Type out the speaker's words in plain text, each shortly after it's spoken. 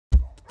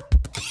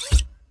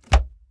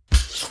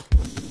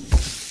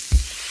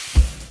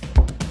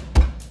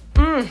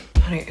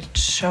Honey,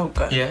 it's so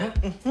good. Yeah?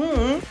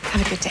 Mm-hmm.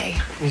 Have a good day.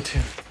 You too.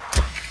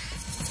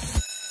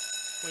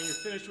 When you're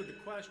finished with the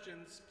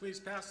questions, please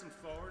pass them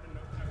forward and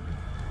open up.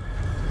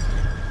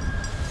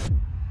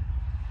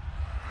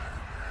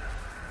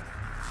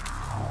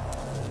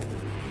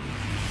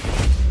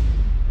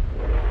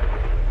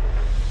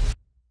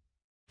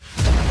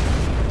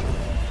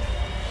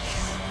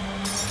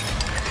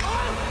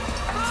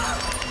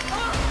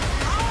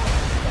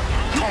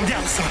 Calm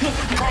down, son.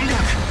 Calm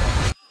down.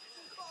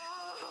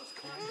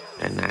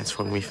 And that's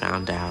when we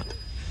found out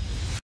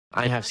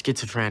I have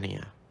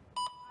schizophrenia,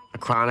 a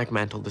chronic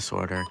mental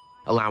disorder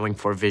allowing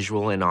for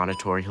visual and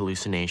auditory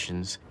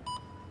hallucinations.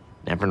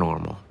 Never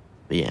normal.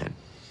 The end.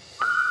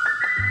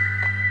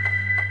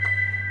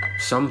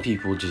 Some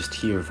people just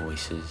hear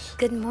voices.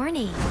 Good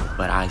morning.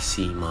 But I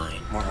see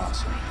mine. More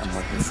awesome. I'm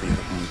working for you,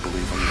 and you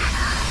believe in me.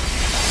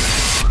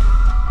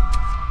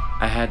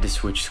 I had to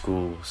switch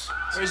schools.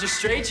 Where's your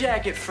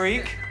straitjacket,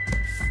 freak?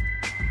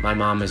 My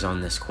mom is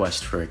on this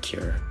quest for a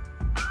cure,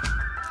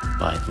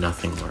 but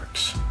nothing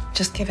works.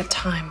 Just give it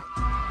time.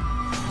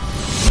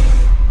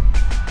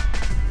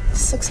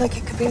 This looks like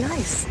it could be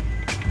nice.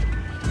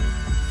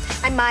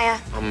 I'm Maya.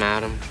 I'm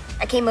Adam.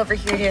 I came over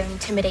here to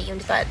intimidate you,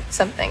 but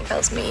something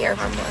tells me you're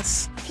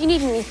harmless. If you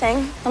need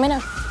anything, let me know.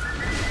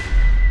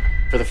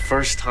 For the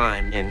first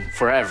time in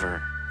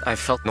forever, I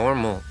felt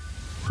normal.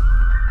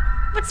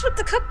 What's with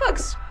the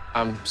cookbooks?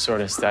 I'm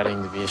sort of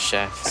studying to be a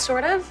chef.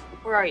 Sort of?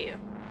 Where are you?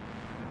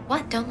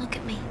 What? Don't look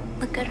at me.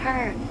 Look at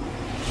her.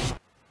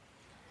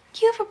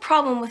 Do you have a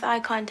problem with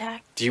eye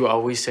contact? Do you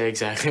always say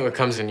exactly what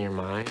comes in your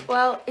mind?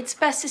 Well, it's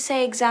best to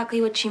say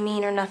exactly what you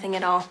mean or nothing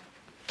at all.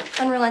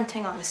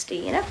 Unrelenting honesty,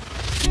 you know?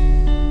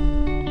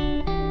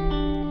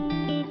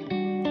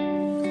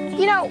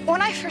 You know,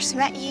 when I first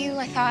met you,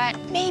 I thought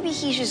maybe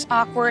he's just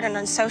awkward and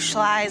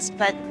unsocialized,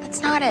 but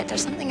that's not it.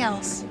 There's something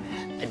else.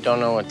 I don't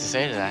know what to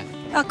say to that.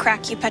 I'll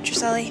crack you,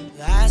 Petroselli.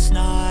 Last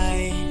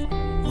night,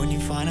 when you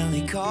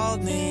finally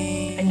called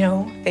me. I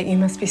know that you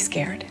must be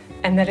scared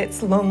and that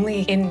it's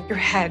lonely in your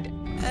head.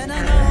 And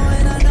I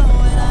know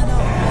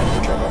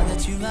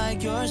that you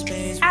like your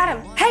space.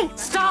 Adam, hey,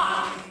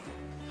 stop!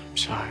 I'm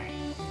sorry.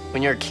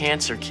 When you're a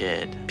cancer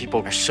kid,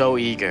 people are so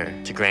eager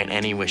to grant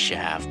any wish you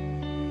have.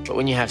 But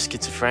when you have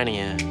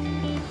schizophrenia,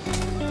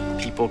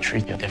 people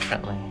treat you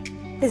differently.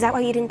 Is that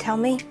why you didn't tell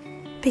me?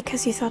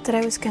 Because you thought that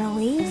I was gonna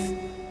leave?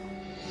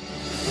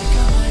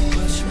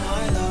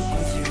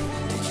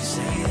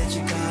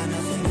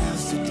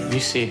 You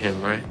see him,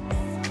 right?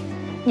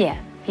 Yeah,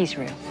 he's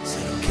real.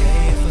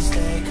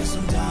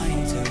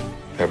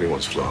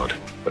 Everyone's flawed,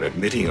 but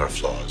admitting our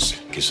flaws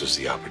gives us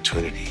the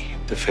opportunity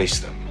to face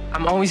them.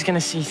 I'm always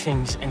gonna see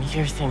things and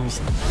hear things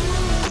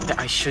that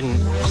I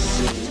shouldn't.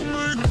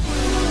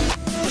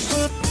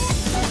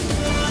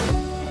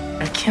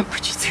 I can't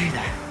put you through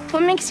that.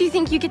 What makes you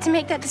think you get to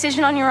make that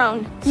decision on your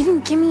own? You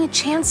didn't give me a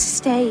chance to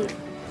stay.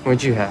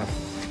 What'd you have?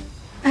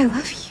 I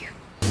love you.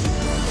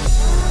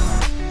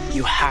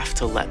 You have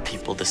to let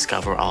people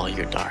discover all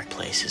your dark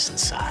places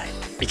inside.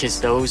 Because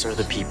those are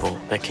the people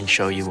that can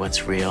show you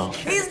what's real.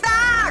 He's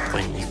back!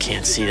 When you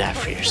can't see that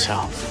for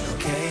yourself.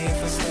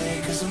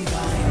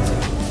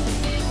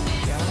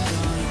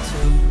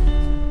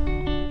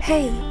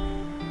 Hey,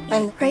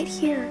 I'm right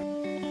here.